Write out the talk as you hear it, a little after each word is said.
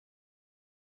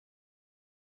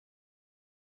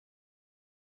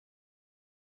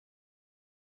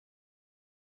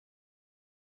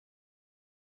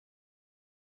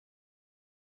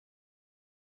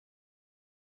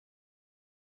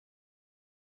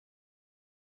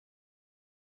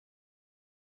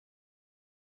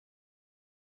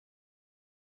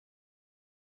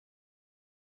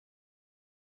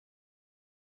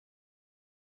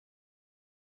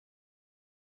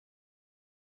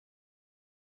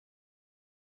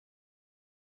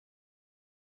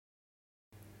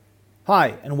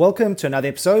Hi, and welcome to another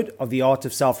episode of the Art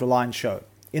of Self-Reliance show.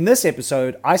 In this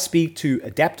episode, I speak to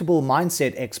adaptable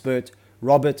mindset expert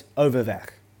Robert Overweg.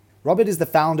 Robert is the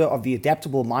founder of the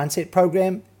Adaptable Mindset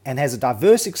program and has a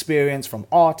diverse experience from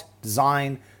art,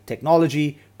 design,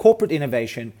 technology, corporate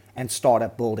innovation, and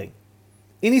startup building.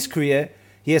 In his career,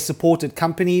 he has supported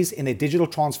companies in their digital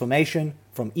transformation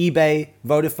from eBay,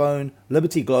 Vodafone,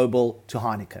 Liberty Global to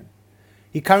Heineken.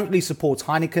 He currently supports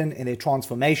Heineken in their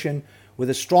transformation with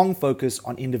a strong focus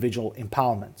on individual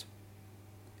empowerment.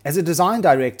 As a design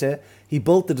director, he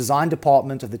built the design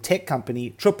department of the tech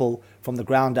company Triple from the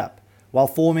ground up, while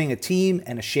forming a team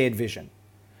and a shared vision.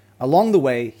 Along the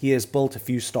way, he has built a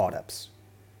few startups.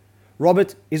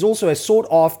 Robert is also a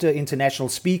sought-after international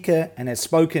speaker and has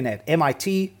spoken at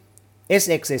MIT,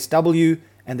 SXSW,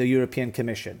 and the European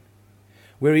Commission,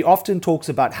 where he often talks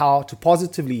about how to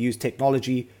positively use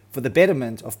technology for the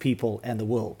betterment of people and the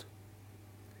world.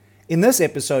 In this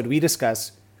episode, we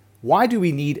discuss why do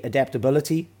we need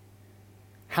adaptability,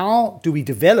 how do we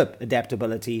develop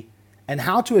adaptability, and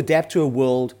how to adapt to a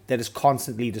world that is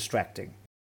constantly distracting.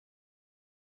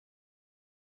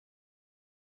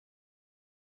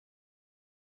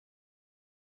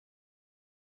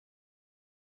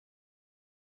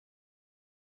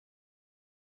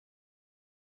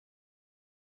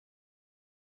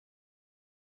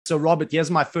 So, Robert,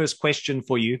 here's my first question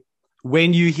for you.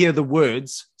 When you hear the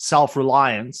words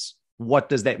self-reliance, what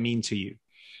does that mean to you?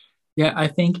 Yeah, I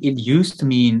think it used to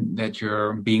mean that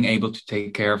you're being able to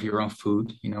take care of your own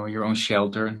food, your own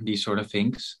shelter, these sort of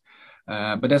things.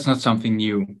 But that's not something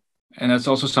new. And that's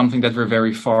also something that we're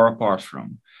very far apart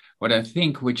from. What I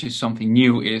think, which is something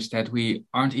new, is that we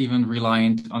aren't even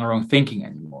reliant on our own thinking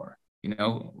anymore.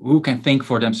 Who can think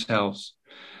for themselves?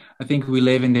 I think we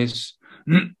live in this,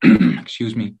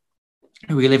 excuse me,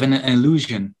 we live in an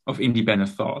illusion of independent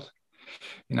thought.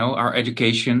 Our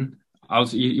education,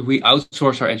 we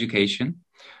outsource our education.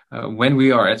 When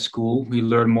we are at school, we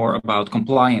learn more about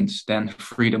compliance than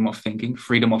freedom of thinking,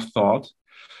 freedom of thought.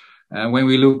 When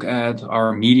we look at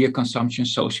our media consumption,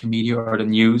 social media or the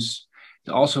news, it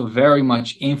also very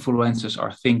much influences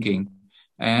our thinking.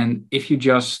 And if you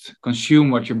just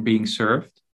consume what you're being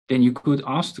served, then you could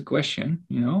ask the question,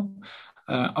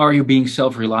 are you being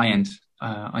self-reliant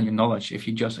on your knowledge if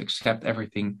you just accept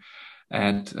everything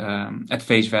at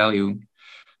face value?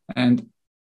 And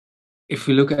if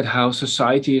we look at how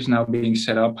society is now being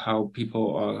set up, how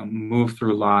people move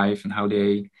through life and how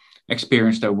they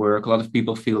experience their work, a lot of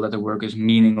people feel that the work is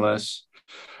meaningless.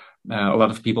 A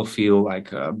lot of people feel like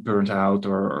burnt out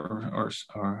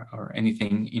or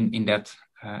anything in that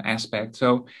aspect.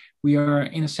 So we are,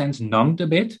 in a sense, numbed a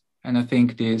bit. And I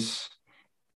think this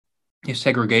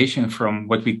segregation from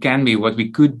what we can be, what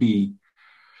we could be,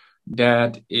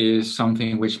 that is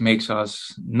something which makes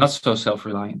us not so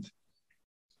self-reliant.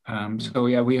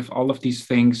 We have all of these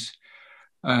things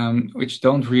which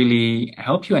don't really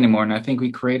help you anymore. And I think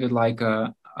we created like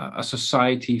a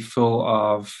society full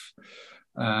of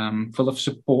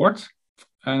support.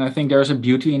 And I think there's a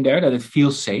beauty in there that it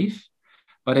feels safe,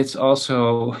 but it's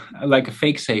also like a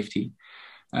fake safety.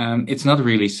 It's not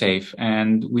really safe.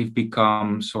 And we've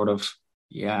become sort of,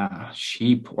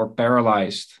 sheep or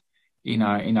paralyzed in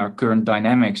our current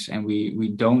dynamics. And we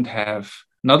don't have,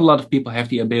 not a lot of people have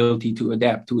the ability to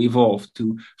adapt, to evolve,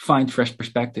 to find fresh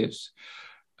perspectives.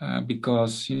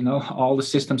 Because, all the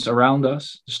systems around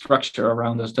us, the structure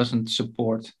around us doesn't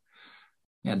support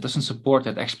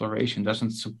that exploration,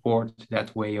 doesn't support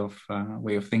that way of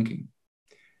thinking.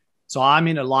 So I'm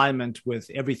in alignment with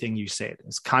everything you said.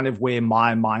 It's kind of where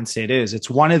my mindset is. It's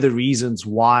one of the reasons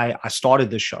why I started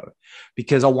the show,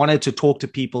 because I wanted to talk to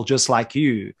people just like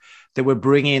you that were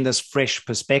bringing in this fresh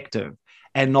perspective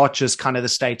and not just kind of the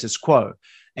status quo.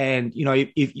 And,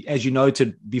 if as you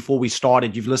noted before we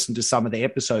started, you've listened to some of the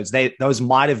episodes. Those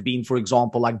might have been, for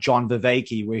example, like John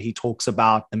Vervaeke, where he talks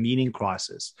about the meaning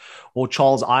crisis, or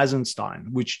Charles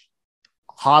Eisenstein, which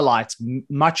highlights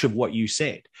much of what you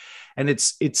said. And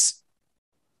it's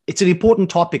an important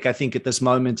topic, I think, at this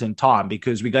moment in time,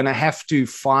 because we're going to have to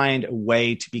find a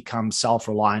way to become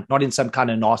self-reliant, not in some kind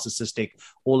of narcissistic,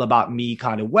 all about me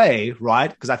kind of way, right?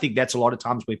 Because I think that's a lot of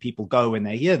times where people go when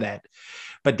they hear that.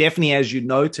 But definitely, as you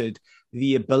noted,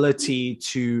 the ability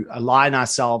to align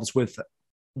ourselves with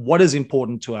what is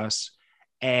important to us.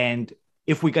 And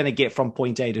if we're going to get from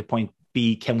point A to point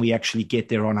B, can we actually get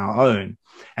there on our own?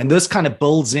 And this kind of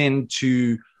builds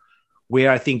into where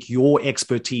I think your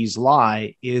expertise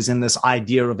lie, is in this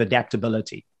idea of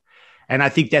adaptability. And I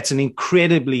think that's an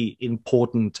incredibly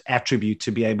important attribute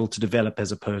to be able to develop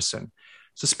as a person.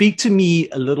 So speak to me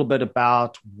a little bit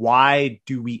about why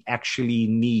do we actually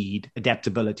need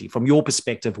adaptability? From your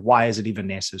perspective, why is it even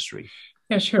necessary?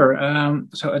 Yeah, sure.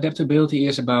 So adaptability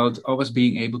is about always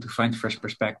being able to find fresh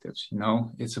perspectives. You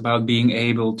know, it's about being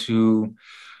able to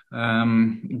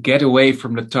get away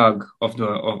from the tug of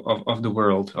the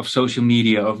world, of social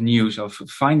media, of news, of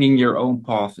finding your own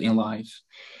path in life.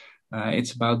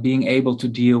 It's about being able to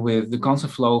deal with the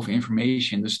constant flow of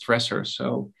information, the stressors.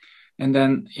 So, and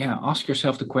then, yeah, ask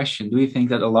yourself the question: do you think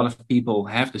that a lot of people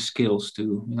have the skills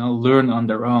to, learn on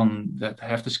their own, that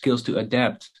have the skills to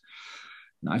adapt?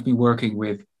 And I've been working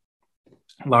with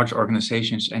large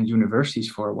organizations and universities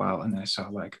for a while, and I saw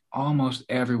like almost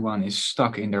everyone is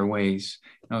stuck in their ways,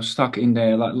 stuck in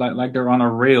the like they're on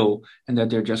a rail, and that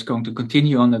they're just going to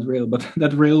continue on that rail, but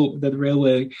that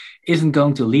railway isn't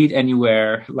going to lead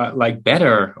anywhere like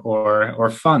better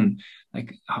or fun.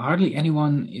 Like hardly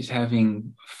anyone is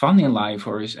having fun in life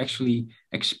or is actually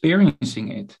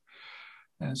experiencing it.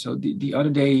 So the other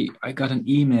day I got an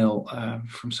email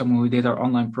from someone who did our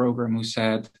online program who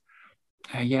said,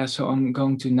 yeah, so I'm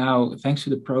going to now, thanks to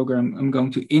the program, I'm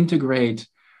going to integrate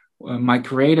my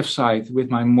creative side with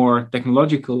my more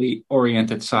technologically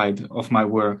oriented side of my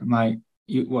work.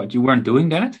 You weren't doing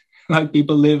that? Like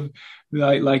people live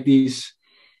like these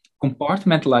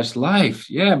compartmentalized life.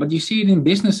 Yeah, but you see it in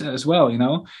business as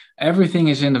well, everything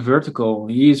is in the vertical.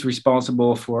 He is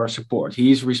responsible for support.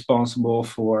 He is responsible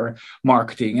for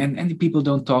marketing, and the people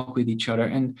don't talk with each other,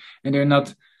 and they're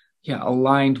not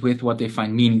aligned with what they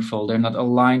find meaningful. They're not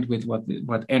aligned with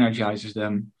what energizes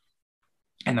them.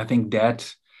 And I think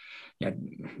that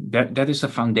is the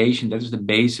foundation. That is the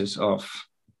basis of,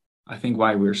 I think,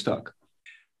 why we're stuck.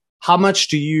 How much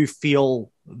do you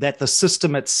feel that the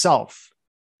system itself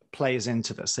plays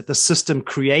into this, that the system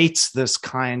creates this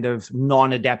kind of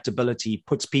non-adaptability,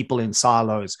 puts people in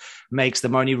silos, makes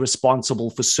them only responsible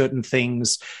for certain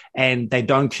things, and they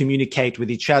don't communicate with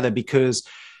each other? Because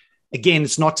again,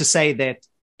 it's not to say that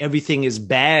everything is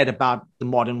bad about the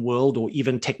modern world or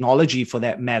even technology for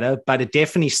that matter, but it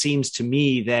definitely seems to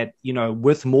me that,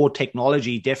 with more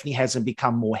technology, definitely hasn't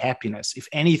become more happiness. If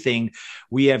anything,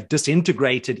 we have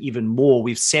disintegrated even more.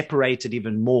 We've separated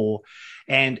even more.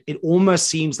 And it almost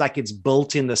seems like it's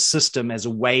built in the system as a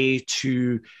way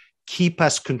to keep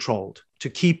us controlled, to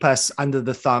keep us under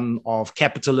the thumb of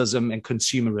capitalism and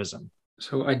consumerism.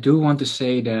 So I do want to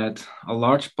say that a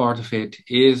large part of it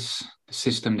is the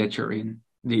system that you're in.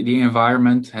 The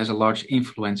environment has a large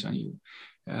influence on you.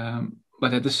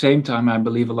 But at the same time, I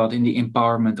believe a lot in the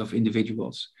empowerment of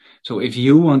individuals. So if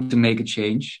you want to make a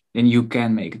change, then you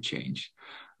can make a change.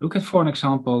 Look at, for an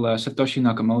example, Satoshi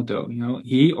Nakamoto.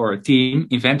 He or a team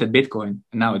invented Bitcoin,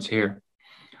 and now it's here.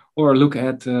 Or look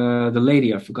at the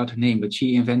lady, I forgot her name, but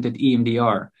she invented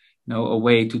EMDR, a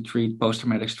way to treat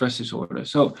post-traumatic stress disorder.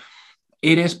 So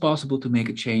it is possible to make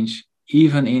a change,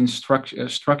 even in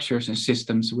structures and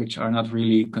systems which are not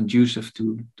really conducive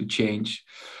to change.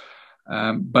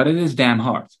 But it is damn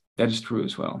hard. That is true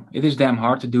as well. It is damn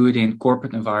hard to do it in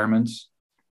corporate environments.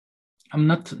 I'm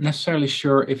not necessarily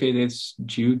sure if it is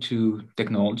due to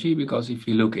technology, because if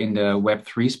you look in the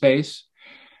Web3 space,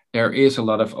 there is a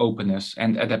lot of openness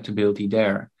and adaptability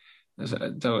there.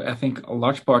 So I think a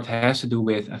large part has to do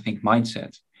with,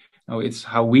 mindset. It's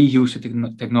how we use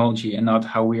the technology and not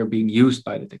how we are being used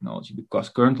by the technology, because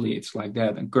currently it's like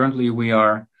that. And currently we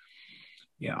are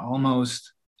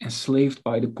almost enslaved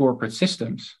by the corporate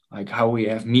systems, like how we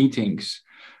have meetings,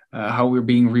 how we're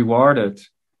being rewarded,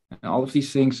 and all of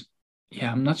these things.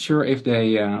 I'm not sure if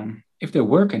they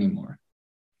work anymore.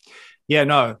 Yeah,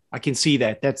 no, I can see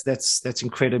that. That's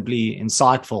incredibly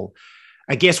insightful.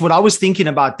 I guess what I was thinking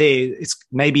about there, it's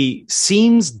maybe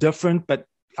seems different, but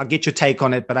I'll get your take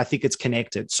on it, but I think it's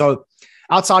connected. So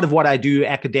outside of what I do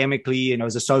academically,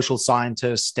 as a social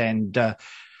scientist and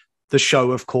the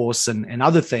show, of course, and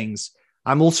other things,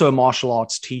 I'm also a martial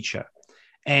arts teacher.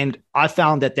 And I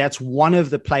found that that's one of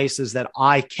the places that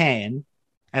I can,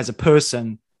 as a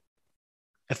person,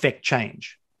 affect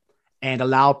change and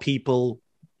allow people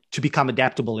to become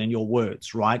adaptable, in your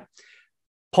words, right?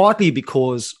 Partly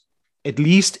because, at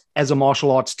least as a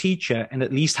martial arts teacher, and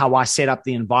at least how I set up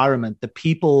the environment, the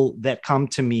people that come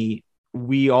to me,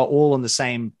 we are all on the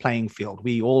same playing field.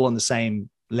 We all on the same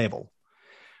level,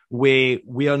 where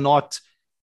we are not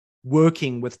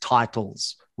working with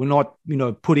titles. We're not,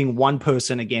 putting one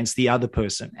person against the other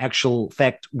person. Actual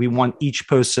fact, we want each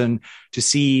person to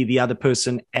see the other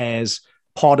person as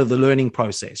part of the learning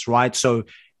process, right? So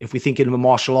if we think in a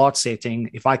martial arts setting,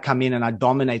 if I come in and I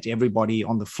dominate everybody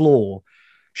on the floor,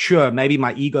 sure, maybe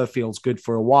my ego feels good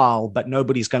for a while, but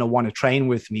nobody's going to want to train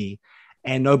with me,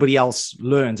 and nobody else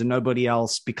learns and nobody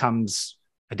else becomes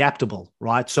adaptable,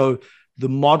 right? So the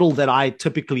model that I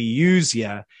typically use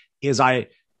here is the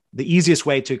easiest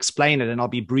way to explain it, and I'll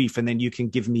be brief, and then you can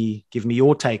give me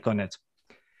your take on it,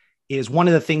 is one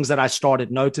of the things that I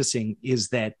started noticing is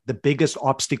that the biggest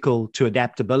obstacle to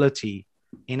adaptability,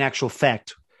 in actual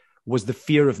fact, was the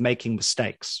fear of making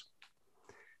mistakes.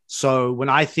 So when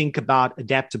I think about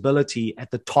adaptability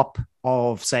at the top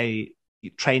of, say,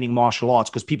 training martial arts,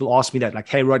 because people ask me that, like,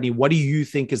 hey, Rodney, what do you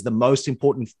think is the most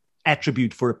important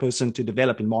attribute for a person to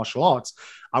develop in martial arts?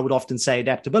 I would often say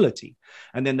adaptability.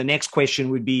 And then the next question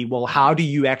would be, well, how do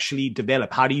you actually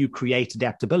develop? How do you create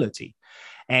adaptability?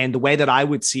 And the way that I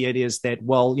would see it is that,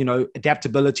 well,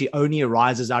 adaptability only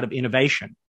arises out of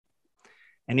innovation.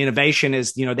 And innovation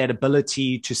is, that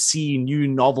ability to see new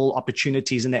novel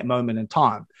opportunities in that moment in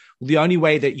time. Well, the only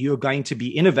way that you're going to be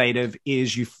innovative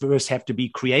is you first have to be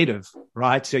creative,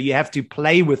 right? So you have to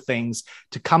play with things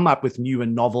to come up with new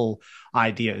and novel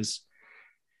ideas.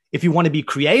 If you want to be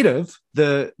creative,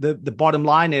 the bottom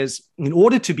line is, in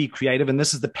order to be creative, and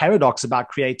this is the paradox about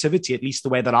creativity, at least the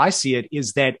way that I see it,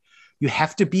 is that you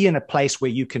have to be in a place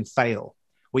where you can fail,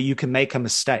 where you can make a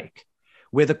mistake,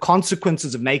 where the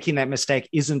consequences of making that mistake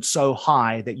isn't so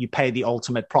high that you pay the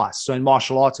ultimate price. So in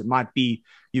martial arts, it might be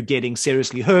you getting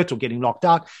seriously hurt or getting knocked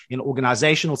out. In an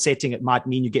organizational setting, it might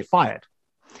mean you get fired.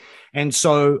 And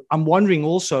so I'm wondering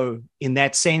also in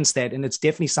that sense that, and it's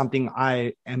definitely something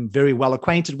I am very well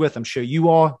acquainted with, I'm sure you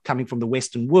are, coming from the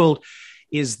Western world,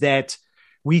 is that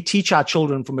we teach our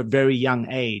children from a very young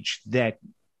age that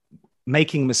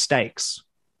making mistakes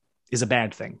is a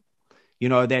bad thing.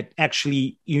 That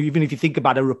actually, even if you think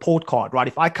about a report card, right?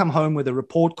 If I come home with a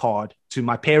report card to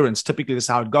my parents, typically this is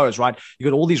how it goes, right? You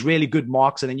got all these really good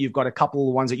marks, and then you've got a couple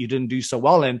of ones that you didn't do so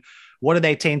well in. What do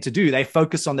they tend to do? They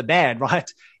focus on the bad, right?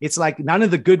 It's like none of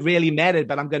the good really mattered,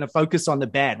 but I'm going to focus on the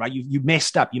bad, right? You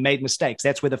messed up, you made mistakes.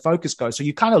 That's where the focus goes. So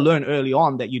you kind of learn early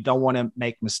on that you don't want to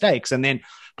make mistakes. And then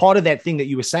part of that thing that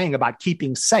you were saying about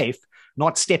keeping safe,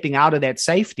 not stepping out of that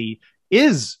safety,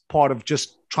 is part of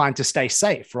just trying to stay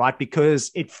safe, right?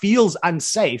 Because it feels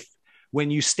unsafe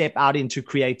when you step out into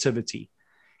creativity.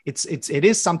 It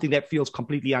is something that feels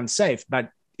completely unsafe.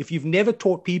 But if you've never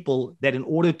taught people that in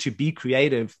order to be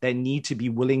creative, they need to be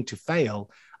willing to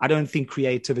fail, I don't think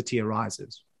creativity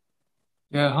arises.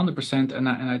 Yeah, 100%. And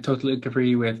I totally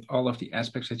agree with all of the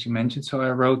aspects that you mentioned. So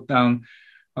I wrote down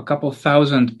a couple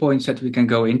thousand points that we can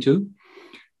go into.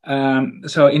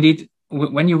 So indeed,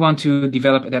 when you want to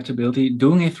develop adaptability,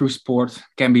 doing it through sport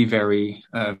can be very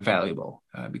valuable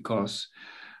because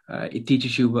it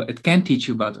can teach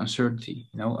you about uncertainty,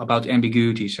 about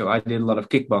ambiguity. So I did a lot of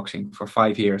kickboxing for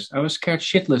 5 years. I was scared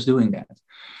shitless doing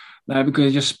that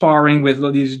because just sparring with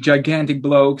all these gigantic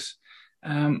blokes.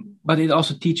 But it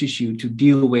also teaches you to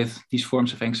deal with these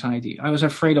forms of anxiety. I was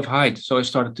afraid of heights, so I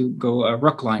started to go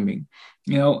rock climbing,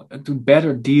 to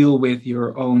better deal with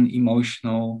your own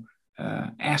emotional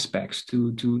aspects,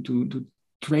 to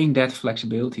train that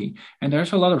flexibility. And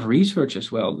there's a lot of research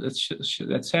as well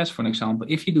that says, for example,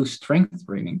 if you do strength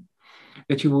training,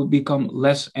 that you will become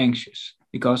less anxious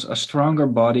because a stronger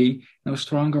body,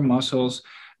 stronger muscles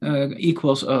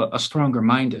equals a stronger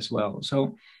mind as well.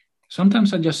 So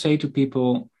sometimes I just say to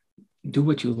people, do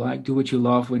what you like, do what you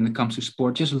love when it comes to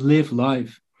sport, just live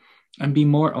life and be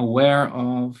more aware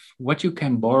of what you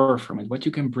can borrow from it, what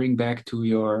you can bring back to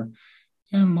your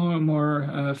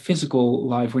more physical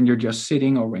life when you're just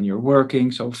sitting or when you're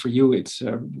working. So for you, it's,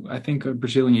 I think,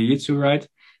 Brazilian Jiu-Jitsu, right?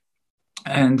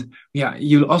 And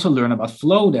you also learn about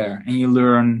flow there. And you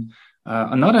learn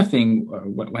another thing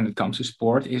when it comes to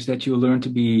sport is that you learn to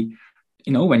be,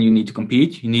 when you need to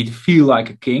compete, you need to feel like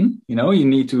a king. You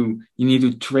need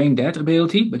to train that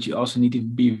ability, but you also need to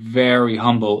be very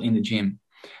humble in the gym.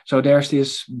 So there's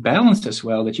this balance as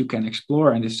well that you can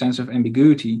explore and this sense of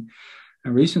ambiguity.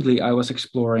 And recently, I was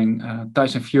exploring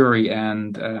Tyson Fury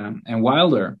and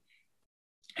Wilder,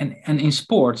 and in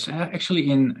sports,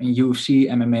 actually in UFC,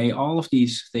 MMA, all of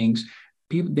these things,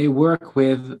 people they work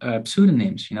with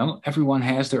pseudonyms. Everyone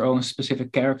has their own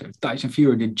specific character. Tyson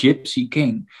Fury, the Gypsy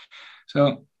King.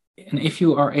 So, and if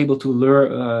you are able to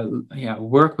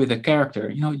work with a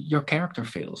character, your character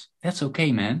fails. That's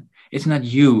okay, man. It's not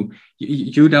you.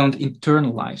 You don't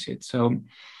internalize it. So,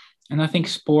 and I think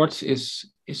sports is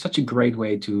such a great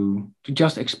way to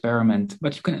just experiment.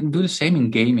 But you can do the same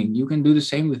in gaming. You can do the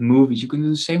same with movies. You can do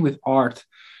the same with art.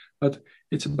 But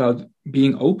it's about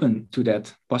being open to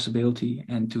that possibility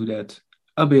and to that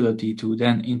ability to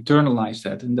then internalize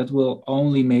that. And that will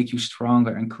only make you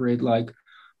stronger and create like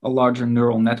a larger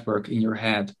neural network in your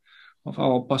head of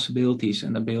all possibilities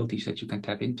and abilities that you can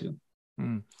tap into.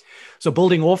 Mm. So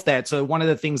building off that, so one of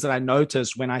the things that I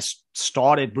noticed when I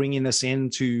started bringing this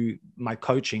into my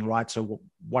coaching, right? So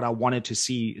what I wanted to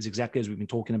see is exactly as we've been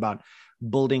talking about,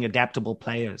 building adaptable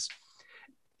players.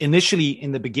 Initially,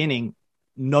 in the beginning,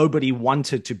 nobody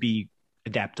wanted to be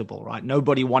adaptable, right?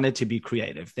 Nobody wanted to be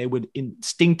creative. They would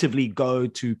instinctively go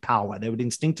to power. They would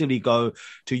instinctively go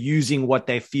to using what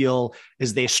they feel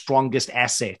is their strongest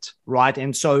asset, right?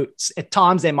 And so at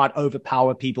times they might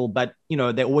overpower people, but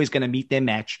they're always going to meet their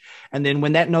match. And then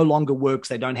when that no longer works,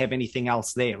 they don't have anything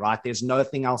else there, right? There's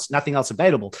nothing else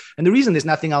available. And the reason there's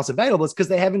nothing else available is because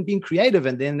they haven't been creative,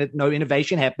 and then no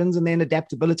innovation happens, and then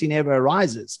adaptability never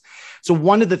arises. So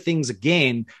one of the things,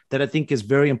 again, that I think is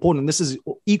very important, and this is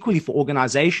equally for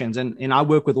organizations, and I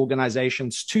work with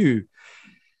organizations too,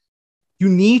 you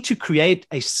need to create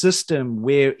a system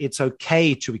where it's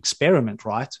okay to experiment,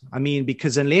 right? I mean,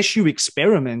 because unless you're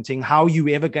experimenting, how are you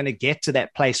ever going to get to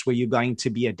that place where you're going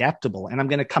to be adaptable? And I'm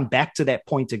going to come back to that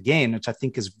point again, which I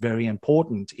think is very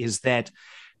important, is that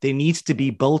there needs to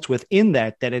be built within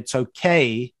that it's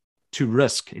okay to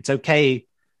risk. It's okay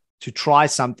to try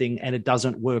something and it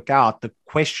doesn't work out. The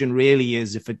question really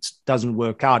is, if it doesn't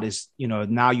work out, is,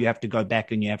 now you have to go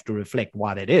back and you have to reflect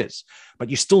why that is. But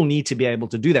you still need to be able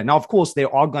to do that. Now, of course,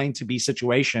 there are going to be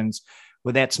situations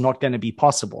where that's not going to be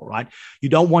possible, right? You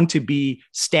don't want to be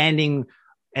standing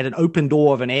at an open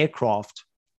door of an aircraft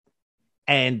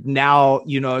and now,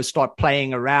 start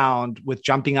playing around with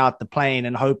jumping out the plane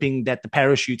and hoping that the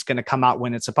parachute's going to come out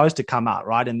when it's supposed to come out,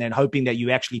 right? And then hoping that you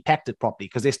actually packed it properly,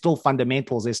 because there's still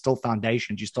fundamentals, there's still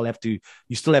foundations. You still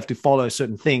have to follow a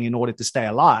certain thing in order to stay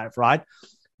alive, right?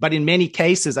 But in many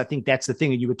cases, I think that's the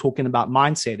thing. And you were talking about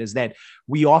mindset, is that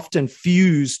we often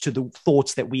fuse to the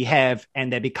thoughts that we have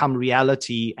and they become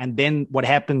reality. And then what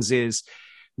happens is,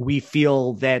 we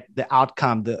feel that the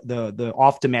outcome, the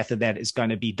aftermath of that is going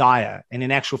to be dire. And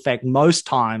in actual fact, most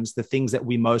times, the things that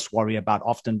we most worry about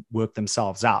often work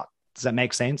themselves out. Does that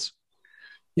make sense?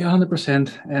 Yeah,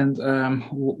 100%. And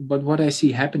but what I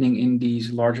see happening in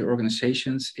these larger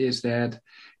organizations is that,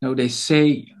 they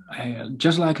say,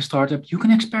 just like a startup, you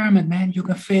can experiment, man, you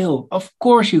can fail. Of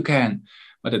course you can.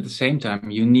 But at the same time,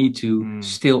 you need to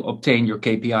still obtain your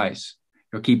KPIs,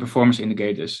 your key performance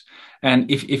indicators.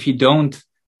 And if you don't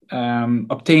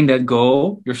obtain that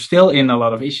goal, you're still in a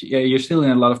lot of issues. You're still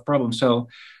in a lot of problems. So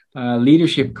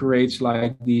leadership creates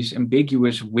like these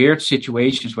ambiguous, weird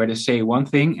situations where they say one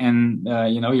thing and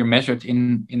you're measured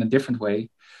in a different way.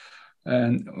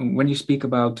 And when you speak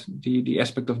about the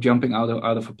aspect of jumping out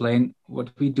of a plane, what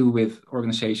we do with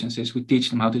organizations is we teach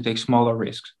them how to take smaller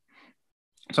risks.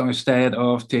 So instead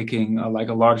of taking like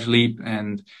a large leap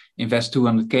and invest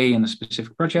 200K in a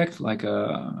specific project,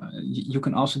 you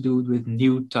can also do it with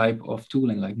new type of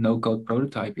tooling, like no-code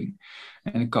prototyping.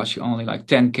 And it costs you only like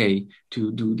 10K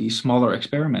to do these smaller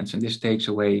experiments. And this takes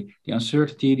away the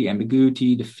uncertainty, the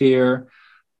ambiguity, the fear,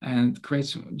 and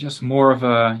creates just more of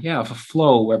a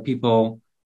flow where people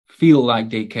feel like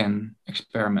they can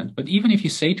experiment. But even if you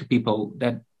say to people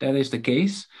that is the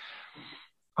case,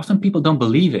 often people don't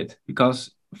believe it, because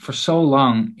for so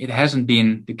long it hasn't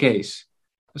been the case.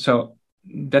 So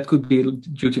that could be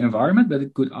due to environment, but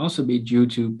it could also be due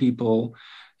to people.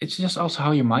 It's just also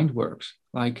how your mind works.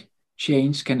 Like,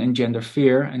 change can engender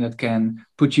fear, and that can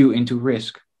put you into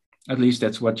risk. At least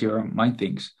that's what your mind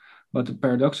thinks. But the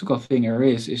paradoxical thing here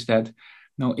is that,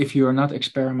 if you're not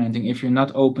experimenting, if you're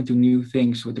not open to new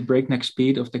things with the breakneck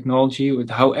speed of technology, with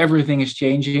how everything is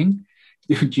changing,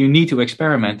 you need to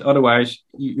experiment. Otherwise,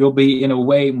 you'll be in a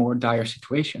way more dire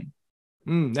situation.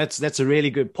 That's a really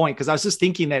good point, because I was just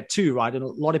thinking that too, right? And a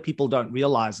lot of people don't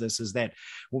realize this, is that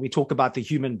when we talk about the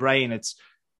human brain, it's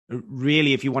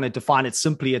really, if you want to define it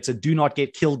simply, it's a do not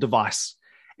get killed device.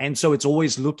 And so it's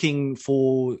always looking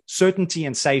for certainty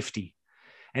and safety.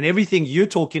 And everything you're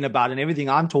talking about and everything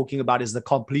I'm talking about is the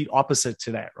complete opposite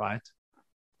to that, right?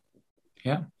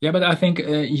 Yeah, but I think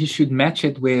you should match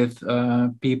it with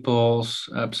people's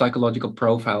psychological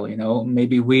profile.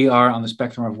 Maybe we are on the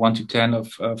spectrum of 1 to 10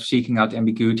 of seeking out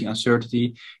ambiguity,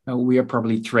 uncertainty. We are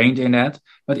probably trained in that.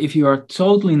 But if you are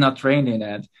totally not trained in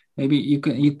that, maybe you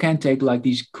can take like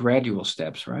these gradual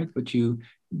steps, right? But you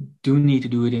do need to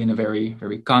do it in a very,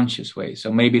 very conscious way.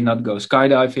 So maybe not go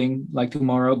skydiving like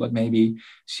tomorrow, but maybe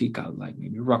seek out like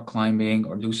maybe rock climbing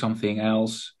or do something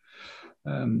else.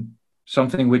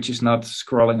 Something which is not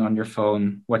scrolling on your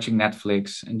phone, watching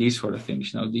Netflix and these sort of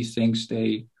things. These things,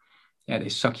 they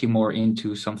suck you more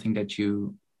into something that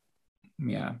you,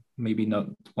 maybe not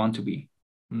want to be.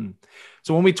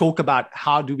 So when we talk about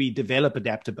how do we develop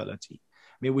adaptability,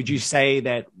 I mean, would you say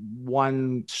that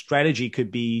one strategy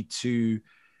could be to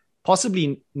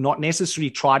possibly not necessarily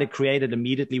try to create it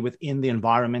immediately within the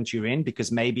environment you're in,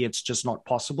 because maybe it's just not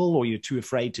possible or you're too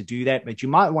afraid to do that. But you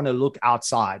might want to look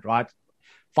outside, right?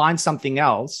 Find something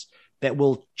else that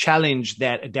will challenge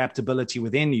that adaptability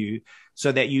within you,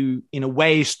 so that you, in a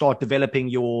way, start developing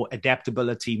your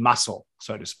adaptability muscle,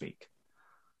 so to speak.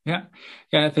 Yeah.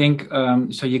 Yeah, I think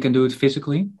so you can do it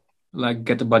physically, like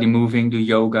get the body moving, do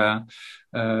yoga,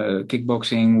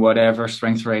 kickboxing, whatever,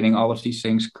 strength training, all of these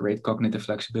things create cognitive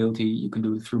flexibility. You can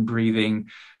do it through breathing,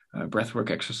 breathwork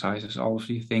exercises, all of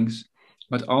these things,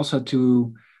 but also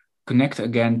to connect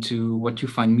again to what you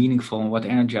find meaningful and what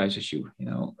energizes you. You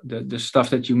know, the stuff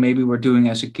that you maybe were doing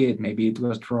as a kid. Maybe it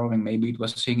was drawing, maybe it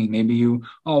was singing, maybe you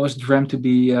always dreamt to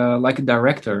be like a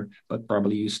director, but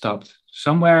probably you stopped.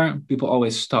 Somewhere people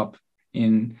always stop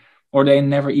in, or they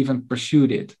never even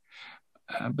pursued it.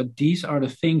 But these are the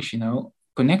things, you know,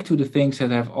 connect to the things that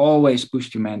have always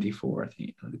pushed humanity forward.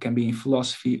 It can be in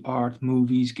philosophy, art,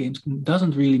 movies, games,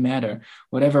 doesn't really matter.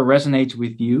 Whatever resonates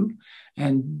with you,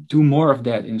 and do more of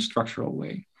that in a structural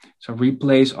way. So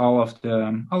replace all of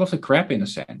the crap, in a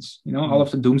sense, you know, all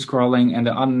of the doom scrolling and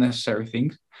the unnecessary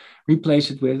things.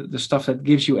 Replace it with the stuff that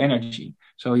gives you energy.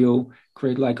 So you'll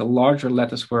create like a larger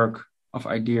lattice work of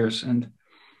ideas and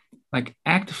like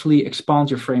actively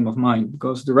expand your frame of mind,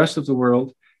 because the rest of the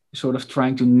world is sort of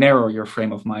trying to narrow your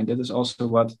frame of mind. That is also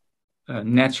what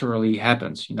naturally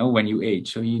happens, you know, when you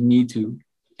age. So you need to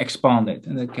expand it.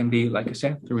 And that can be, like I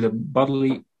said, through the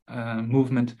bodily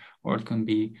movement, or it can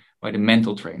be by the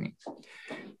mental training.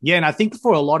 Yeah. And I think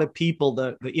for a lot of people,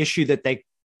 the issue that they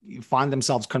find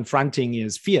themselves confronting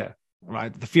is fear,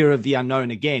 right? The fear of the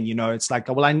unknown again. You know, it's like,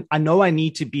 well, I know I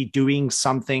need to be doing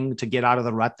something to get out of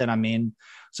the rut that I'm in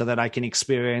so that I can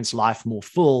experience life more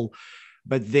full.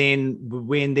 But then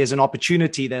when there's an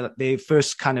opportunity, that their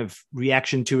first kind of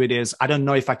reaction to it is, I don't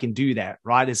know if I can do that,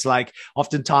 right? It's like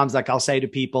oftentimes, like I'll say to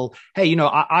people, hey, you know,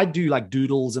 I do like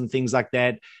doodles and things like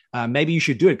that. Maybe you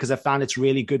should do it, because I found it's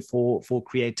really good for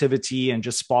creativity and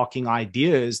just sparking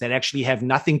ideas that actually have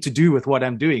nothing to do with what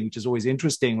I'm doing, which is always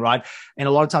interesting, right? And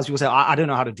a lot of times people say, I don't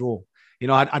know how to draw. You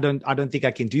know, I don't think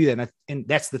I can do that. And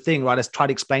that's the thing, right? I try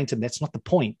to explain to them, that's not the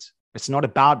point. It's not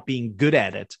about being good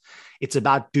at it. It's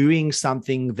about doing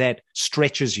something that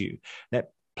stretches you,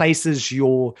 that places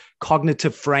your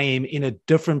cognitive frame in a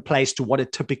different place to what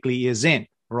it typically is in,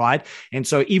 right? And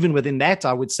so even within that,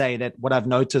 I would say that what I've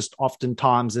noticed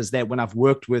oftentimes is that when I've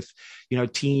worked with, you know,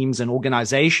 teams and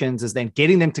organizations, is then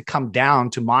getting them to come down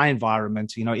to my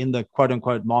environment, you know, in the quote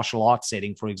unquote martial arts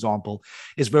setting, for example,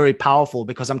 is very powerful,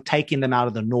 because I'm taking them out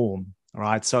of the norm,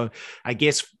 right? So I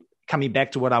guess coming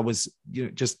back to what I was, you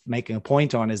know, just making a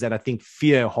point on, is that I think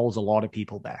fear holds a lot of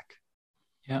people back.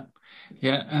 Yeah.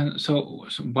 Yeah. And so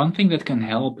one thing that can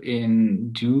help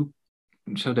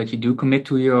so that you do commit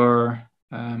to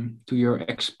your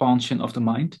expansion of the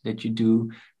mind, that you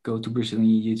do go to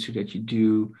Brazilian Jiu-Jitsu, that you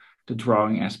do the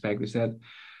drawing aspect, is that,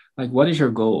 like, what is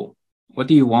your goal? What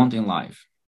do you want in life?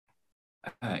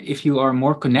 If you are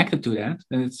more connected to that,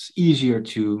 then it's easier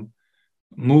to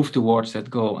move towards that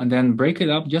goal, and then break it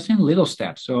up just in little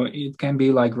steps. So it can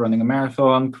be like running a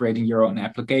marathon, creating your own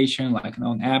application, like an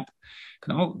own app.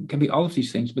 Can be all of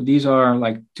these things, but these are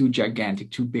like too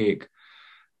gigantic, too big.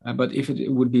 But if it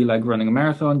would be like running a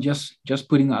marathon, just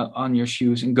putting on your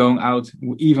shoes and going out,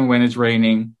 even when it's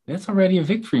raining, that's already a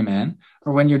victory, man.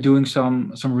 Or when you're doing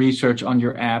some research on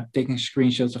your app, taking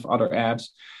screenshots of other apps,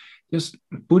 just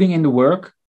putting in the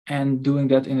work and doing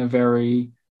that in a very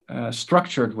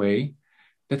structured way,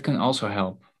 that can also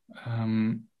help.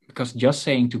 Because just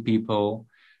saying to people,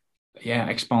 yeah,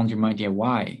 expand your mind, yeah,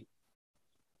 why?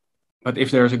 But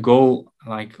if there's a goal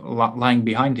like lying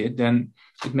behind it, then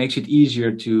it makes it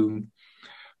easier to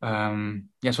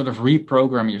sort of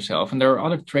reprogram yourself. And there are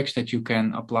other tricks that you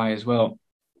can apply as well.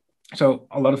 So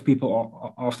a lot of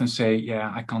people often say,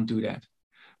 yeah, I can't do that.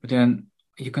 But then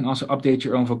you can also update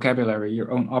your own vocabulary,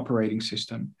 your own operating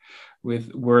system,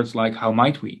 with words like, how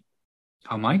might we?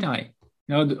 How might I?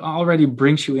 You know, it already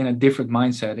brings you in a different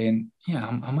mindset in, yeah,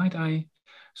 how might I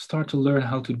start to learn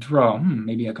how to draw?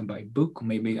 Maybe I can buy a book,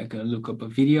 maybe I can look up a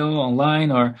video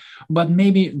online, but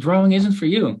maybe drawing isn't for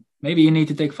you. Maybe you need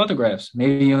to take photographs.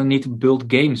 Maybe you need to build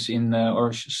games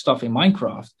or stuff in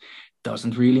Minecraft.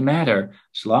 Doesn't really matter,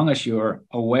 as long as you're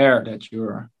aware that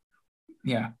you're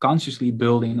consciously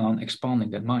building on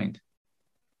expanding that mind.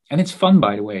 And it's fun,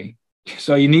 by the way.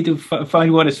 So you need to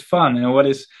find what is fun and what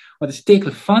is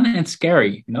particularly fun and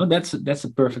scary. You know, that's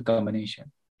a perfect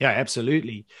combination. Yeah,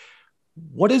 absolutely.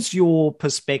 What is your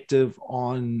perspective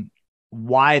on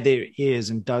why there is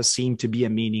and does seem to be a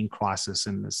meaning crisis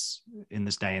in this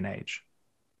day and age?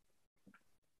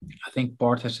 I think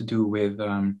part has to do with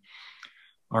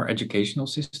our educational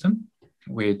system,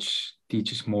 which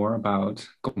teaches more about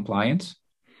compliance.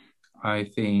 I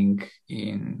think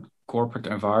in corporate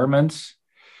environments,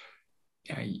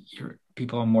 yeah,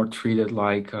 people are more treated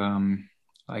like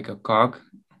a cog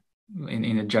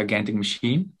in a gigantic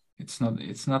machine.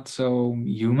 It's not so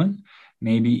human.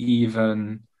 Maybe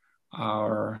even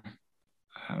our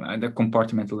the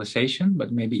compartmentalization,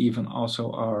 but maybe even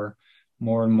also our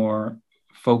more and more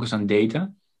focus on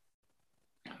data.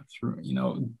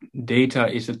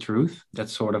 Data is the truth.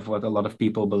 That's sort of what a lot of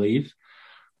people believe.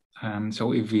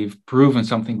 So if we've proven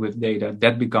something with data,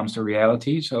 that becomes the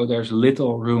reality. So there's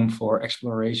little room for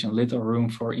exploration, little room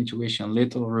for intuition,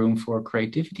 little room for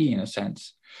creativity in a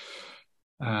sense.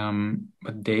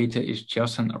 But data is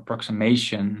just an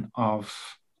approximation of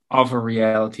a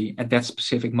reality at that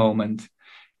specific moment,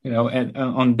 and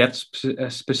on that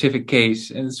specific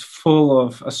case. And it's full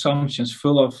of assumptions,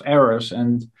 full of errors,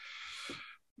 and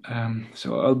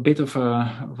so a bit of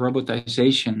a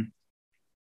robotization,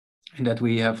 and that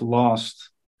we have lost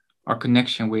our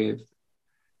connection with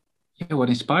what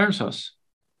inspires us.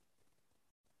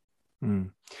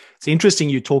 It's interesting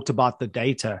you talked about the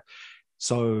data.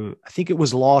 So I think it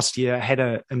was last year, I had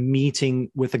a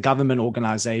meeting with a government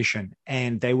organization,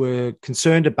 and they were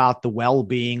concerned about the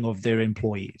well-being of their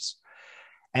employees.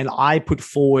 And I put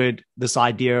forward this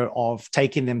idea of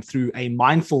taking them through a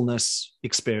mindfulness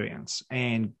experience.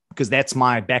 And because that's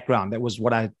my background, that was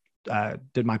what I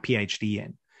did my PhD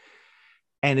in.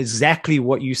 And exactly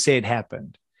what you said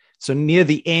happened. So near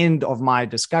the end of my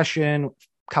discussion,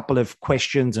 couple of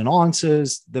questions and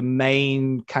answers, the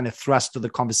main kind of thrust of the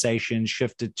conversation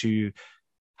shifted to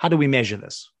how do we measure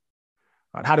this?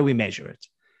 Right? How do we measure it?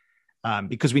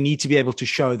 Because we need to be able to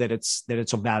show that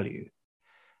it's of value.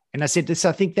 And I said this,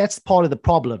 I think that's part of the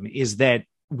problem, is that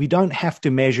we don't have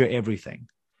to measure everything.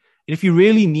 And if you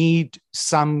really need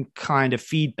some kind of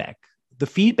feedback, the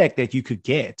feedback that you could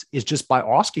get is just by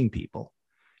asking people.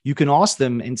 You can ask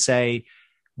them and say,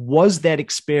 was that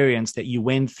experience that you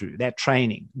went through, that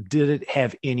training, did it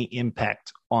have any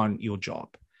impact on your job?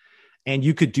 And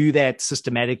you could do that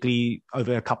systematically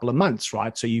over a couple of months,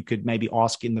 right? So you could maybe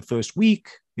ask in the first week,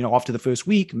 after the first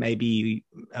week, maybe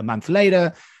a month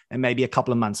later, and maybe a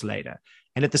couple of months later.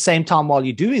 And at the same time, while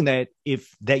you're doing that,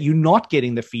 if that you're not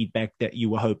getting the feedback that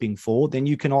you were hoping for, then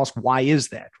you can ask, why is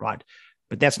that, right?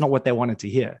 But that's not what they wanted to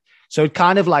hear. So it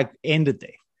kind of like ended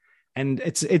there. And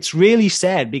it's really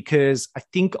sad, because I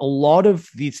think a lot of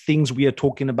these things we are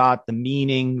talking about, the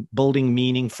meaning, building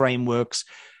meaning frameworks,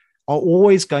 are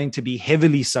always going to be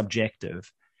heavily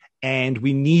subjective. And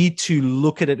we need to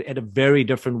look at it at a very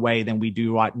different way than we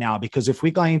do right now. Because if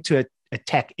we're going to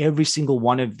attack every single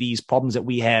one of these problems that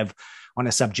we have on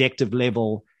a subjective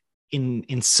level, in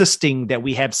insisting that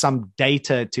we have some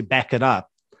data to back it up,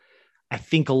 I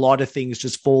think a lot of things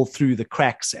just fall through the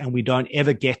cracks, and we don't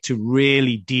ever get to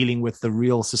really dealing with the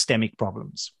real systemic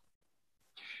problems.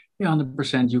 Yeah,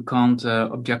 100%. You can't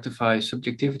objectify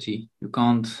subjectivity. You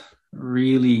can't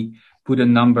really put a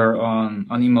number on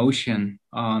emotion.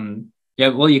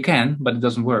 You can, but it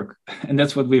doesn't work. And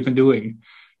that's what we've been doing.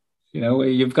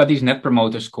 You've got these net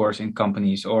promoter scores in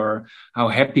companies, or how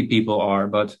happy people are.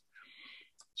 But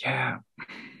yeah,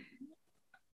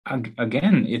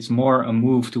 again, it's more a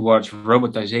move towards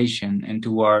robotization and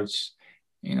towards,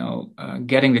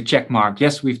 getting the check mark.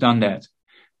 Yes, we've done that.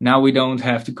 Now we don't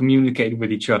have to communicate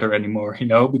with each other anymore,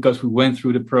 because we went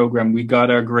through the program, we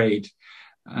got our grade.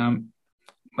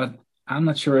 But I'm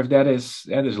not sure if that is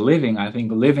living. I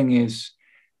think living is,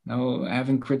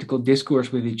 having critical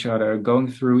discourse with each other, going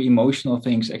through emotional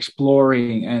things,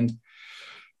 exploring, and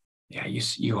yeah,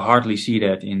 you hardly see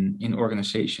that in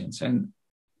organizations. And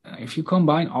if you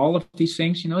combine all of these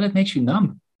things, that makes you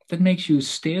numb, that makes you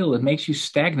stale, it makes you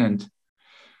stagnant.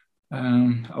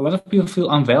 A lot of people feel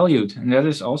unvalued, and that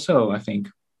is also, I think,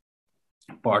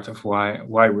 part of why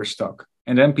we're stuck.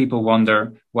 And then people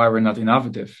wonder why we're not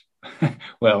innovative.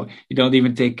 Well, you don't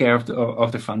even take care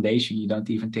of the foundation. You don't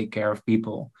even take care of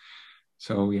people.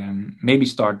 So yeah, maybe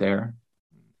start there.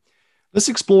 Let's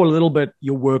explore a little bit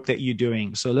your work that you're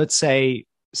doing. So let's say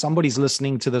somebody's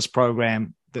listening to this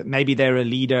program, that maybe they're a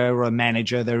leader or a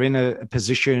manager. They're in a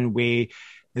position where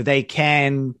they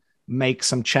can make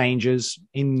some changes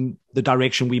in the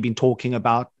direction we've been talking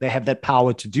about. They have that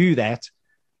power to do that.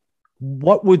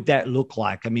 What would that look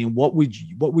like? I mean, what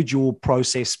would your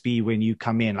process be when you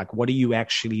come in? Like, what are you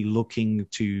actually looking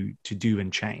to do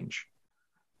and change?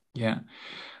 Yeah,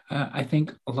 I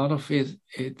think a lot of it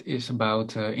is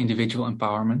about individual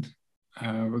empowerment.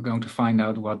 We're going to find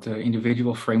out what the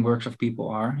individual frameworks of people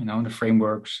are, the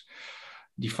frameworks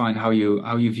define how you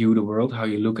view the world, how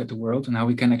you look at the world, and how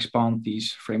we can expand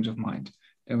these frames of mind.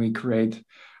 Then we create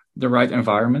the right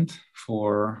environment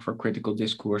for critical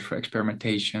discourse, for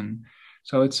experimentation.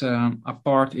 So it's a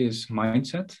part is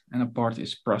mindset and a part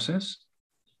is process.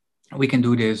 We can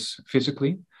do this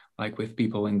physically, like with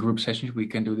people in group sessions. We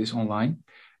can do this online.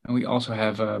 And we also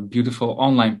have a beautiful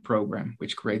online program,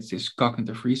 which creates this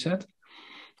cognitive reset.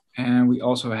 And we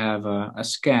also have a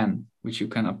scan, which you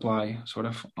can apply sort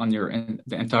of on the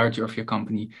entirety of your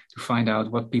company to find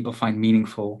out what people find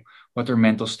meaningful, what their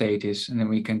mental state is. And then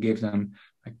we can give them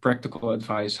like practical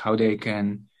advice, how they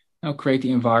can create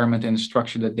the environment and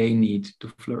structure that they need to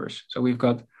flourish. So we've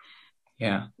got,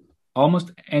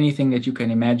 almost anything that you can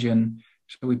imagine.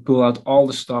 So we pull out all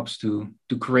the stops to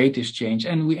create this change.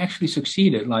 And we actually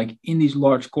succeeded, like in these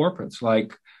large corporates,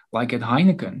 like at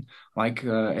Heineken, like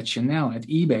at Chanel, at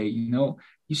eBay,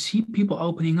 you see people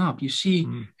opening up,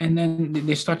 and then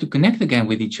they start to connect again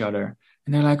with each other.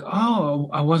 And they're like, oh,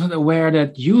 I wasn't aware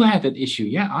that you had that issue.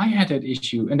 Yeah, I had that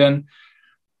issue. And then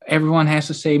everyone has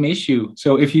the same issue.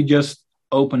 So if you just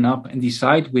open up and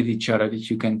decide with each other that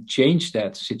you can change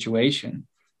that situation,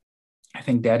 I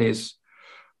think that is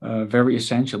very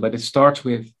essential. But it starts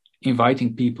with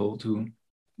inviting people to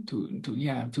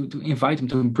invite them,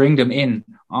 to bring them in,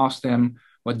 ask them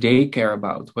what they care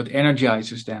about, what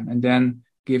energizes them, and then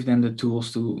give them the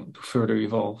tools to further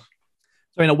evolve.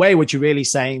 So in a way, what you're really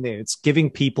saying there, it's giving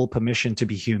people permission to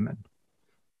be human.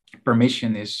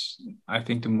 Permission is, I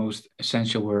think, the most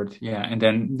essential word. Yeah. And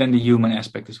then the human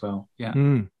aspect as well. Yeah.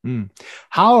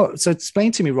 So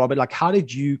explain to me, Robert, like, how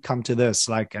did you come to this?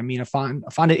 Like, I mean, I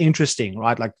find it interesting,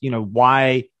 right? Like,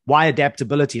 why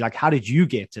adaptability? Like, how did you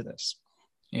get to this?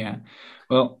 Yeah.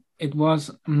 Well,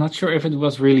 I'm not sure if it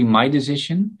was really my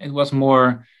decision. It was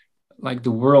more like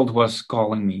the world was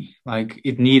calling me, like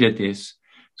it needed this.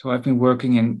 So I've been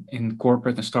working in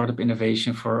corporate and startup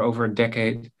innovation for over a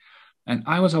decade. And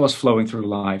I was always flowing through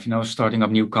life, starting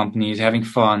up new companies, having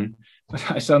fun.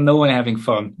 But I saw no one having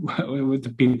fun with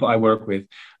the people I work with.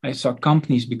 I saw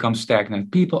companies become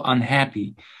stagnant, people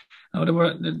unhappy. There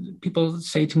were people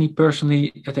say to me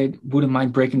personally that they wouldn't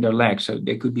mind breaking their legs so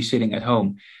they could be sitting at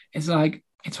home. It's like,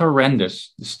 it's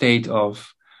horrendous, the state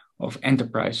of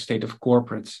enterprise, state of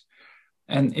corporates.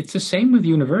 And it's the same with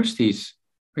universities,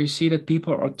 where you see that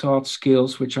people are taught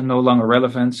skills which are no longer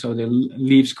relevant, so they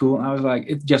leave school. And I was like,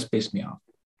 it just pissed me off.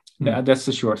 That's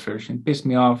the short version. It pissed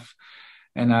me off.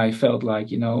 And I felt like,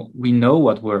 we know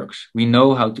what works. We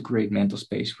know how to create mental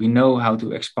space. We know how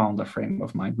to expand our frame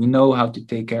of mind. We know how to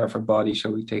take care of our body, so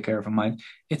we take care of our mind.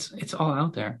 It's all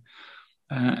out there.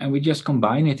 And we just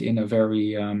combine it in a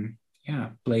very,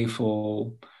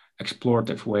 playful,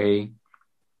 explorative way.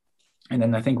 And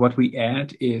then I think what we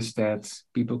add is that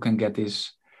people can get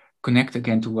this, connect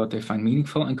again to what they find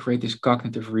meaningful and create this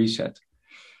cognitive reset.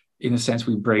 In a sense,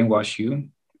 we brainwash you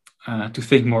to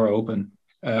think more open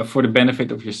for the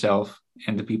benefit of yourself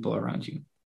and the people around you.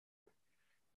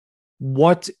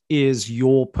 What is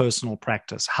your personal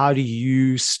practice? How do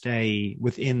you stay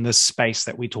within this space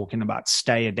that we're talking about,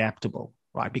 stay adaptable,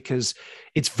 right? Because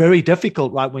it's very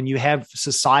difficult, right? When you have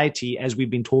society, as we've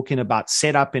been talking about,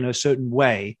 set up in a certain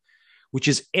way, which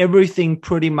is everything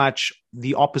pretty much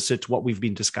the opposite to what we've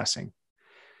been discussing.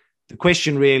 The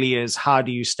question really is, how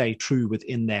do you stay true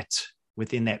within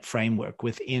that framework,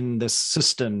 within the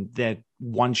system that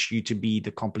wants you to be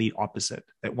the complete opposite,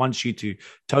 that wants you to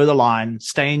toe the line,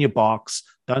 stay in your box,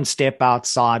 don't step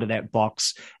outside of that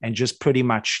box, and just pretty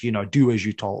much, do as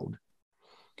you're told?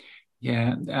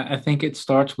 Yeah, I think it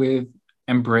starts with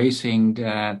embracing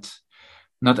that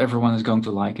not everyone is going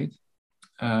to like it.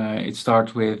 It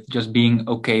starts with just being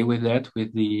okay with that,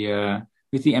 with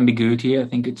the ambiguity. I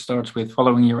think it starts with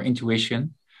following your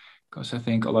intuition, because I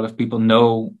think a lot of people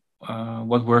know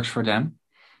what works for them.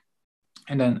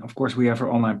 And then, of course, we have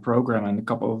our online program, and a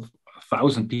couple of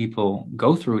thousand people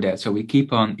go through that. So we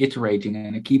keep on iterating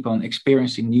and keep on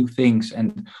experiencing new things,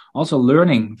 and also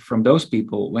learning from those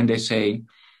people when they say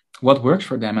what works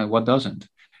for them and what doesn't.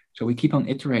 So we keep on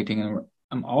iterating, and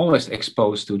I'm always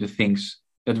exposed to the things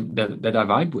that I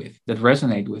vibe with, that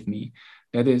resonate with me.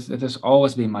 That has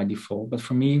always been my default. But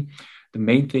for me, the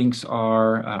main things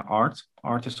are art.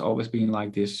 Art has always been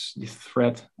like this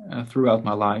thread throughout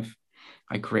my life.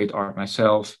 I create art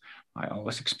myself. I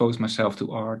always expose myself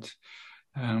to art.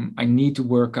 I need to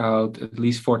work out at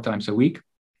least 4 times a week.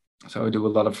 So I do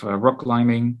a lot of rock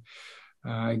climbing.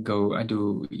 I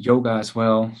do yoga as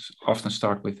well. Often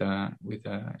start with a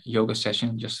yoga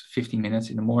session, just 15 minutes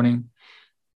in the morning.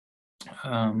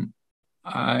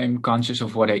 I'm conscious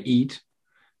of what I eat,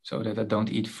 so that I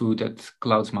don't eat food that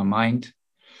clouds my mind.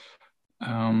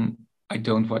 I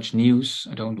don't watch news.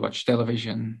 I don't watch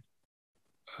television.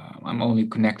 I'm only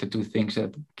connected to things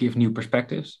that give new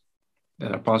perspectives,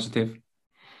 that are positive,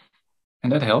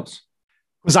 and that helps.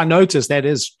 Because I noticed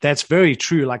that's very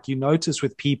true. Like you notice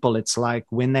with people, it's like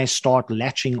when they start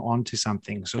latching onto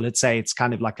something. So let's say it's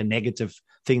kind of like a negative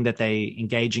thing that they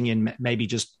engaging in, maybe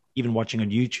just even watching on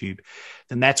YouTube,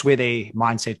 then that's where their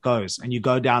mindset goes. And you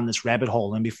go down this rabbit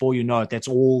hole. And before you know it, that's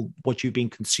all what you've been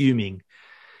consuming.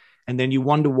 And then you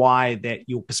wonder why that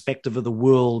your perspective of the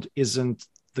world isn't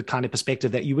the kind of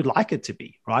perspective that you would like it to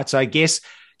be, right? So I guess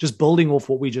just building off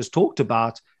what we just talked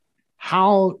about,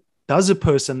 how does a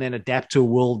person then adapt to a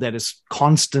world that is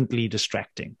constantly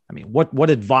distracting? I mean, what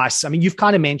advice? I mean, you've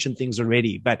kind of mentioned things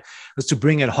already, but just to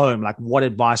bring it home, like what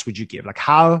advice would you give? Like,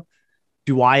 how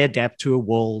do I adapt to a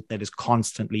world that is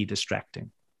constantly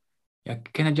distracting? Yeah,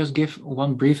 can I just give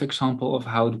one brief example of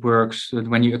how it works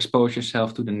when you expose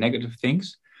yourself to the negative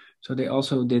things? So they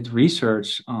also did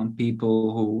research on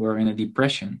people who were in a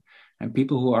depression. And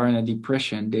people who are in a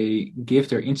depression, they give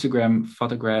their Instagram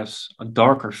photographs a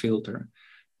darker filter.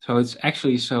 So it's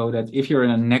actually so that if you're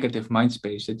in a negative mind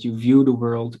space, that you view the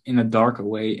world in a darker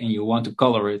way and you want to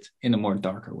color it in a more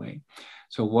darker way.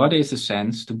 So what is the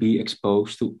sense to be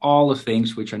exposed to all the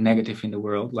things which are negative in the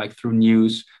world, like through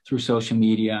news, through social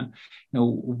media? You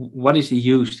know, what is the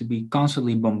use to be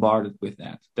constantly bombarded with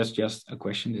that? That's just a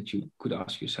question that you could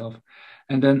ask yourself.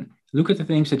 And then look at the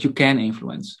things that you can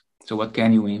influence. So what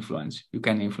can you influence? You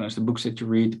can influence the books that you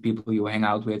read, the people you hang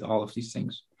out with, all of these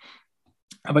things.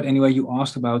 But anyway, you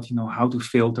asked about, how to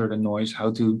filter the noise,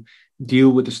 how to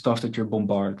deal with the stuff that you're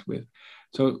bombarded with.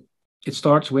 So it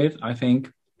starts with, I think,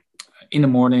 in the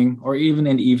morning or even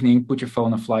in the evening, put your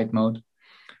phone on flight mode.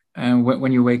 And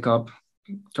when you wake up,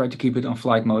 try to keep it on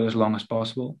flight mode as long as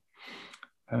possible,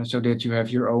 so that you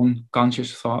have your own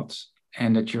conscious thoughts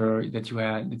and that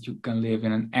you can live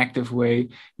in an active way.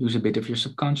 Use a bit of your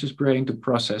subconscious brain to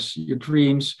process your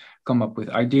dreams, come up with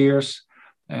ideas,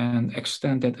 and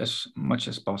extend that as much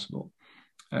as possible.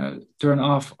 Turn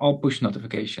off all push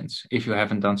notifications if you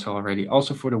haven't done so already.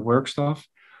 Also for the work stuff,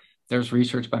 there's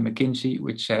research by McKinsey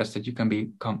which says that you can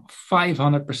become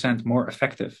 500% more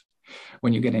effective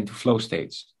when you get into flow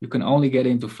states. You can only get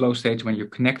into flow states when you're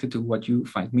connected to what you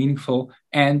find meaningful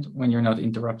and when you're not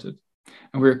interrupted.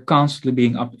 And we're constantly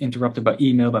being interrupted by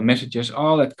email, by messages,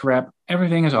 all that crap.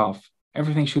 Everything is off.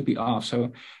 Everything should be off.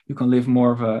 So you can live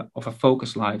more of a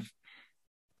focused life.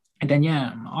 And then,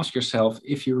 ask yourself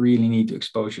if you really need to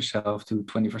expose yourself to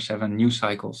 24/7 news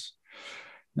cycles.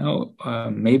 No,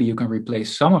 maybe you can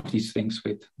replace some of these things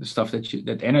with the stuff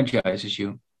that energizes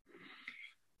you.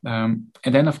 And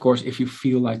then, of course, if you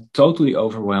feel like totally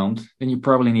overwhelmed, then you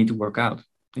probably need to work out.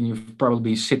 Then you've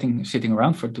probably been sitting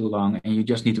around for too long and you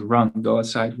just need to run, go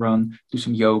outside, run, do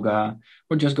some yoga,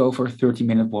 or just go for a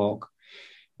 30-minute walk.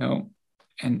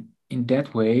 And in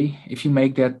that way, if you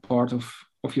make that part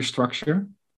of your structure,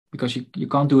 because you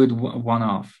can't do it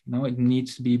one-off. It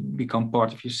needs to become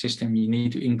part of your system. You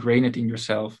need to ingrain it in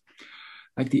yourself.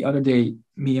 Like the other day,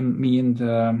 me and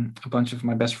a bunch of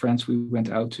my best friends, we went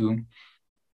out to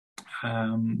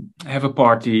have a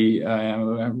party,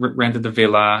 rented a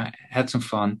villa, had some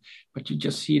fun. But you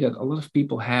just see that a lot of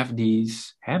people have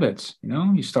these habits.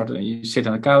 You sit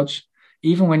on the couch.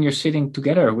 Even when you're sitting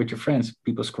together with your friends,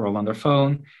 people scroll on their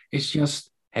phone. It's just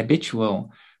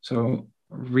habitual. So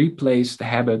replace the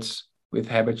habits with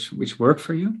habits which work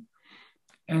for you,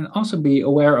 and also be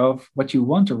aware of what you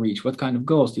want to reach. What kind of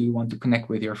goals do you want to connect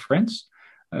with your friends?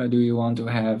 Do you want to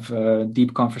have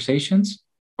deep conversations,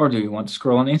 or do you want to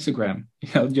scroll on Instagram?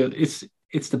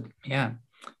 It's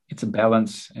a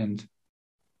balance, and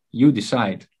you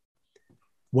decide.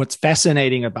 What's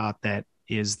fascinating about that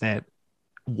is that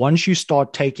once you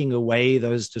start taking away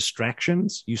those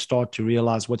distractions, you start to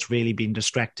realize what's really been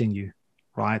distracting you.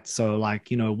 Right. So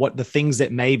what the things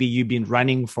that maybe you've been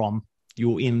running from,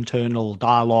 your internal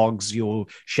dialogues, your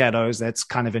shadows, that's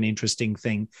kind of an interesting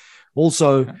thing.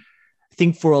 Also, I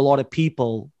think for a lot of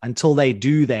people, until they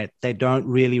do that, they don't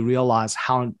really realize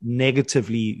how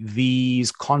negatively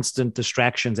these constant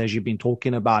distractions, as you've been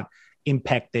talking about,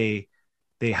 impact their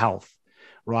health.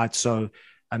 Right. So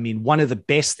I mean, one of the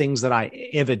best things that I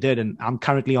ever did, and I'm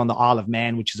currently on the Isle of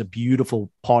Man, which is a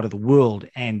beautiful part of the world,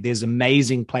 and there's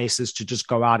amazing places to just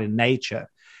go out in nature.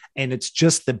 And it's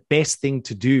just the best thing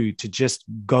to do, to just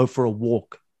go for a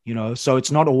walk, So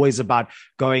it's not always about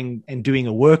going and doing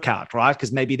a workout, right?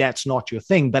 Because maybe that's not your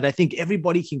thing, but I think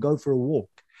everybody can go for a walk.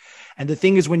 And the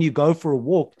thing is, when you go for a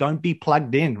walk, don't be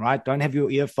plugged in, right? Don't have your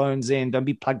earphones in. Don't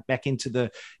be plugged back into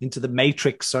the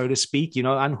matrix, so to speak,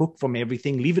 unhook from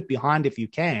everything, leave it behind if you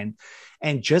can,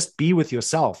 and just be with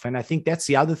yourself. And I think that's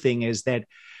the other thing, is that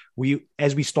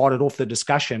as we started off the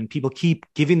discussion, people keep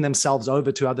giving themselves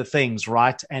over to other things,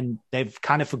 right? And they've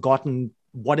kind of forgotten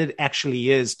what it actually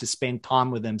is to spend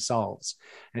time with themselves.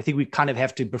 And I think we kind of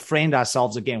have to befriend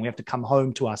ourselves again. We have to come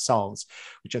home to ourselves,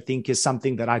 which I think is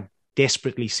something that I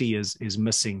desperately see is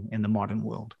missing in the modern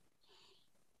world.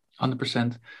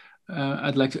 100%.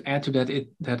 I'd like to add to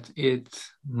that it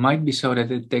might be so that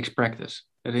it takes practice.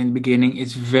 That in the beginning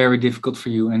it's very difficult for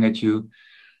you, and that you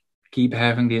keep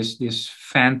having this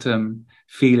phantom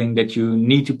feeling that you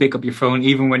need to pick up your phone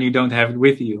even when you don't have it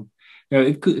with you.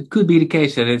 It could be the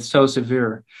case that it's so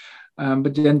severe,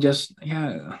 but then just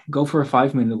go for a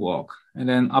 5-minute walk, and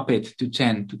then up it to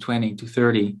 10, to 20, to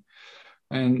 30,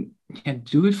 and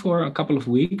do it for a couple of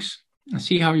weeks and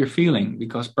see how you're feeling,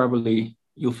 because probably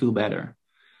you'll feel better.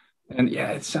 And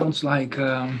it sounds like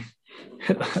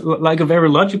like a very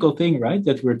logical thing, right,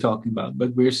 that we're talking about,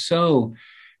 but we're so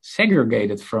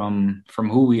segregated from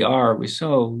who we are. We're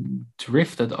so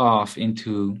drifted off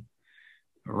into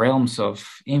realms of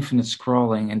infinite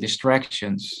scrolling and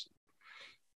distractions.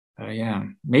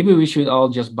 Maybe we should all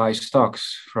just buy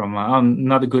stocks from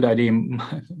not a good idea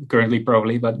currently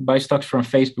probably, but buy stocks from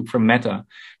Facebook, from Meta,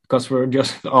 because we're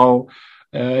just all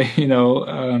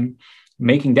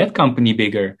making that company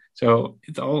bigger. So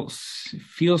it all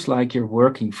feels like you're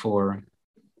working for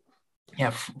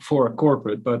a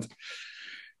corporate, but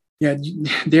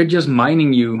they're just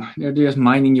mining you. They're just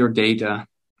mining your data.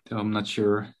 So I'm not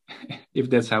sure if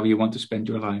that's how you want to spend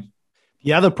your life.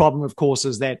 The other problem, of course,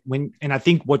 is that and I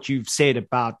think what you've said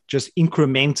about just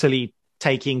incrementally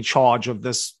taking charge of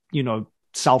this,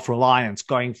 self-reliance,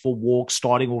 going for walks,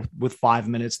 starting with 5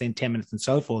 minutes, then 10 minutes and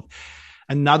so forth.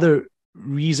 Another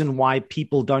reason why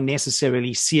people don't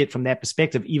necessarily see it from that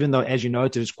perspective, even though, as you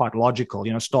noted, it's quite logical,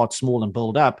 start small and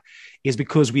build up, is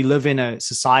because we live in a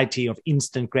society of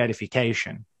instant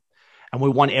gratification. And we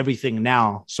want everything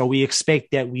now. So we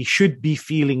expect that we should be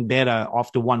feeling better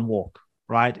after one walk,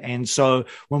 right? And so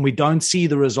when we don't see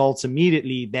the results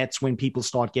immediately, that's when people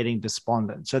start getting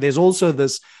despondent. So there's also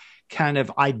this kind of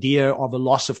idea of a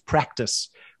loss of practice,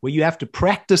 where you have to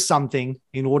practice something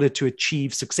in order to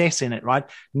achieve success in it, right?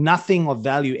 Nothing of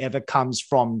value ever comes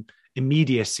from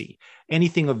immediacy.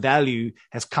 Anything of value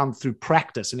has come through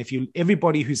practice. And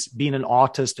everybody who's been an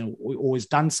artist and always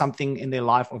done something in their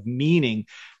life of meaning,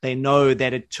 they know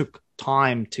that it took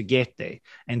time to get there,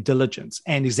 and diligence.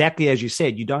 And exactly as you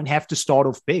said, you don't have to start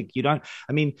off big. You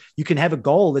can have a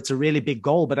goal that's a really big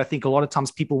goal, but I think a lot of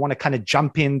times people want to kind of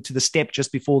jump into the step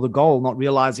just before the goal, not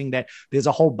realizing that there's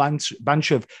a whole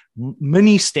bunch of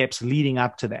mini steps leading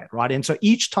up to that, right? And so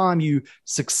each time you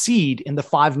succeed in the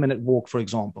 5-minute walk, for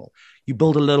example, you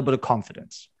build a little bit of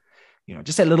confidence.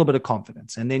 Just a little bit of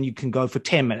confidence. And then you can go for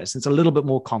 10 minutes. It's a little bit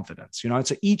more confidence, And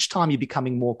so each time you're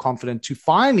becoming more confident, to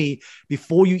finally,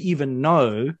 before you even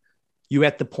know, you're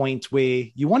at the point where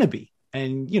you want to be.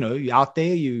 And, you're out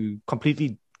there, you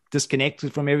completely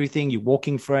disconnected from everything. You're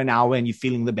walking for an hour and you're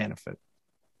feeling the benefit.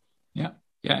 Yeah.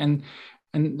 And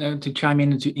to chime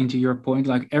into your point,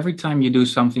 like every time you do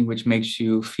something which makes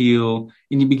you feel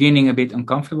in the beginning a bit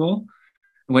uncomfortable,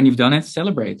 when you've done it,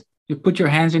 celebrate. You put your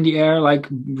hands in the air, like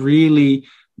really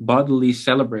bodily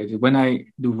celebrate it. When I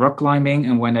do rock climbing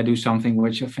and when I do something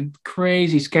which I find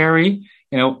crazy scary,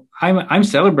 I'm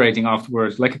celebrating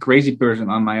afterwards like a crazy person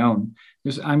on my own,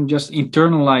 because I'm just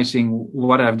internalizing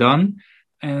what I've done,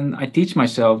 and I teach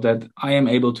myself that I am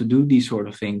able to do these sort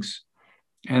of things.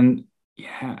 And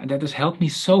that has helped me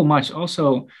so much.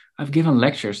 Also, I've given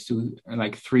lectures to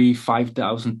like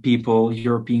 5,000 people,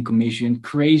 European Commission,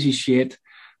 crazy shit.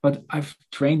 But I've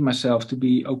trained myself to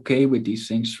be okay with these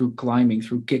things through climbing,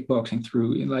 through kickboxing,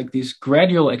 through like this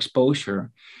gradual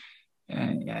exposure.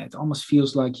 And it almost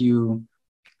feels like you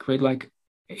create like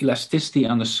elasticity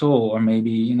on the soul, or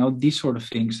maybe, these sort of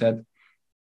things, that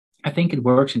I think it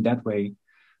works in that way.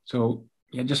 So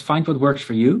just find what works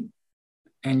for you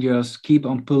and just keep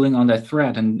on pulling on that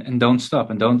thread, and don't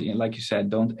stop. And don't, like you said,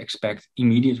 don't expect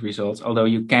immediate results, although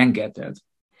you can get that.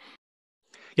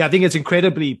 Yeah, I think it's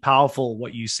incredibly powerful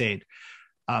what you said.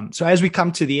 So as we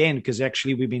come to the end, because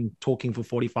actually we've been talking for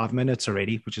 45 minutes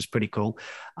already, which is pretty cool.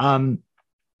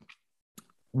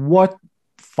 What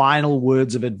final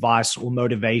words of advice or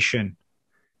motivation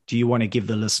do you want to give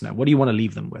the listener? What do you want to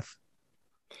leave them with?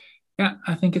 Yeah,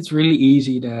 I think it's really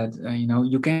easy that,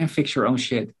 you can fix your own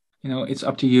shit. It's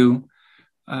up to you.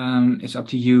 It's up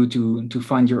to you to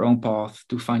find your own path,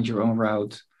 to find your own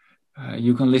route.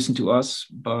 You can listen to us,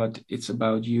 but it's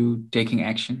about you taking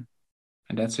action.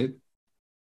 And that's it.